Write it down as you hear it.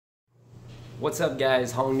What's up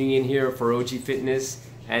guys, Nguyen here for OG Fitness,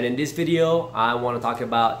 and in this video I want to talk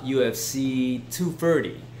about UFC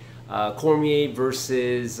 230, Cormier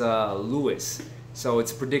versus Lewis. So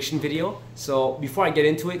it's a prediction video. So before I get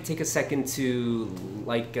into it, take a second to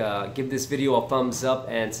give this video a thumbs up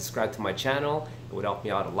and subscribe to my channel. It would help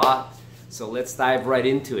me out a lot. So let's dive right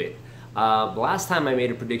into it. The last time I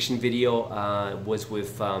made a prediction video was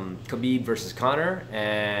with Khabib versus Conor,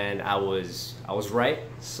 and I was right.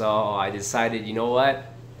 So I decided, you know what,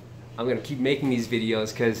 I'm gonna keep making these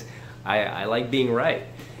videos because I like being right.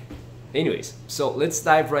 Anyways, so let's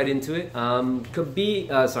dive right into it.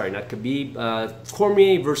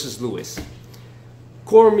 Cormier versus Lewis.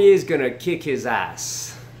 Cormier is gonna kick his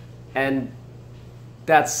ass, and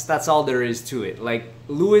that's all there is to it. Like,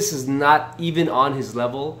 Lewis is not even on his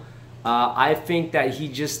level. I think that he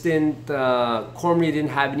just didn't, Cormier didn't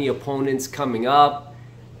have any opponents coming up.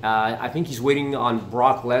 I think he's waiting on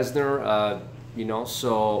Brock Lesnar, you know,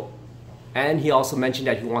 so, and he also mentioned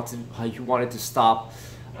that he wanted to stop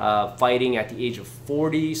fighting at the age of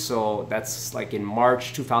 40, so that's like in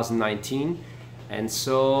March 2019. And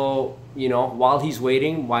so, you know, while he's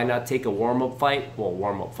waiting, why not take a warm-up fight? Well,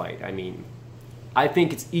 warm-up fight, I mean, I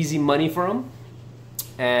think it's easy money for him,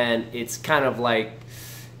 and it's kind of like,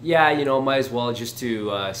 yeah, you know, might as well just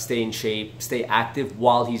to stay in shape, stay active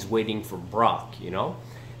while he's waiting for Brock, you know?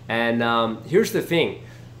 And here's the thing,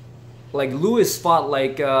 like, Lewis fought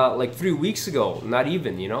like 3 weeks ago, not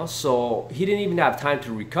even, you know? So he didn't even have time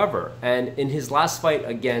to recover. And in his last fight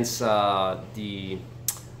against I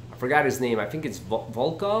forgot his name, I think it's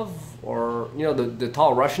Volkov, or, you know, the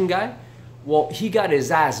tall Russian guy. Well, he got his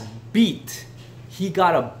ass beat. He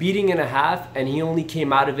got a beating and a half, and he only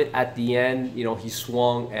came out of it at the end. You know, he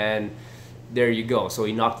swung, and there you go. So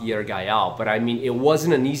he knocked the other guy out. But I mean, it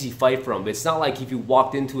wasn't an easy fight for him. It's not like if you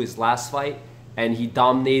walked into his last fight and he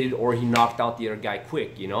dominated or he knocked out the other guy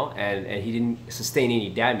quick, you know, and he didn't sustain any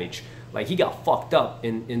damage. Like, he got fucked up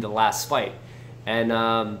in the last fight. And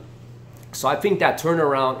so I think that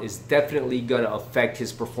turnaround is definitely going to affect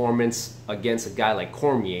his performance against a guy like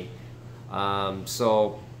Cormier.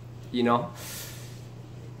 So, you know.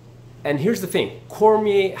 And here's the thing,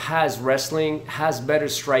 Cormier has wrestling, has better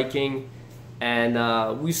striking,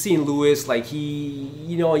 and we've seen Lewis, like, he,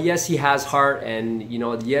 you know, yes, he has heart, and, you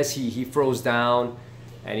know, yes, he throws down,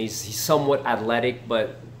 and he's somewhat athletic,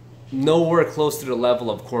 but nowhere close to the level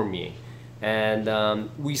of Cormier. And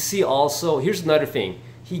we see also, here's another thing,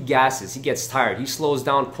 he gasses, he gets tired, he slows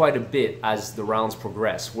down quite a bit as the rounds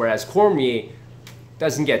progress, whereas Cormier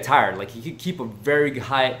doesn't get tired. Like, he could keep a very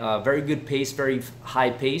high, very good pace, very high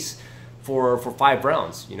pace for 5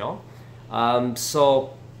 rounds, you know.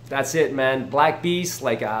 So that's it, man. Black Beast,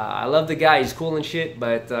 like, I love the guy, he's cool and shit,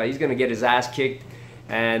 but he's gonna get his ass kicked,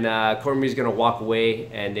 and Cormier's gonna walk away,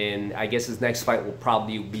 and then I guess his next fight will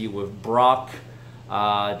probably be with Brock,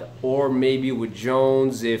 or maybe with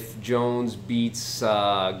Jones if Jones beats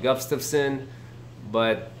Gustafsson.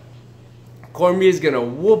 But Cormier is gonna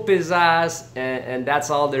whoop his ass, and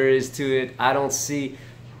that's all there is to it. I don't see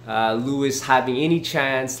Lewis having any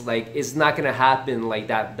chance. Like, it's not gonna happen. Like,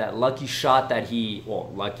 that lucky shot that he,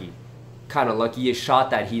 well, kind of luckiest shot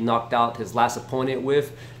that he knocked out his last opponent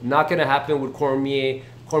with, not gonna happen with Cormier.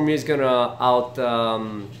 Cormier's gonna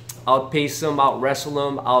outpace him, out wrestle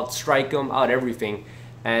him, out strike him, out everything.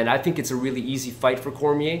 And I think it's a really easy fight for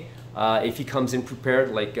Cormier if he comes in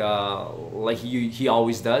prepared, like he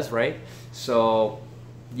always does, right? So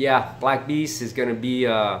yeah, Black Beast is gonna be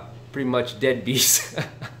pretty much dead beast.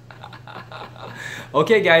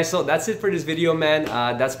 Okay guys, so that's it for this video, man.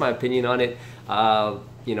 That's my opinion on it.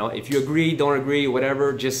 You know, if you agree, don't agree,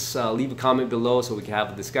 whatever, just leave a comment below so we can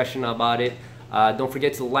have a discussion about it. Don't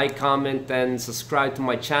forget to like, comment, and subscribe to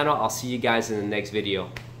my channel. I'll see you guys in the next video.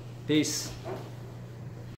 Peace.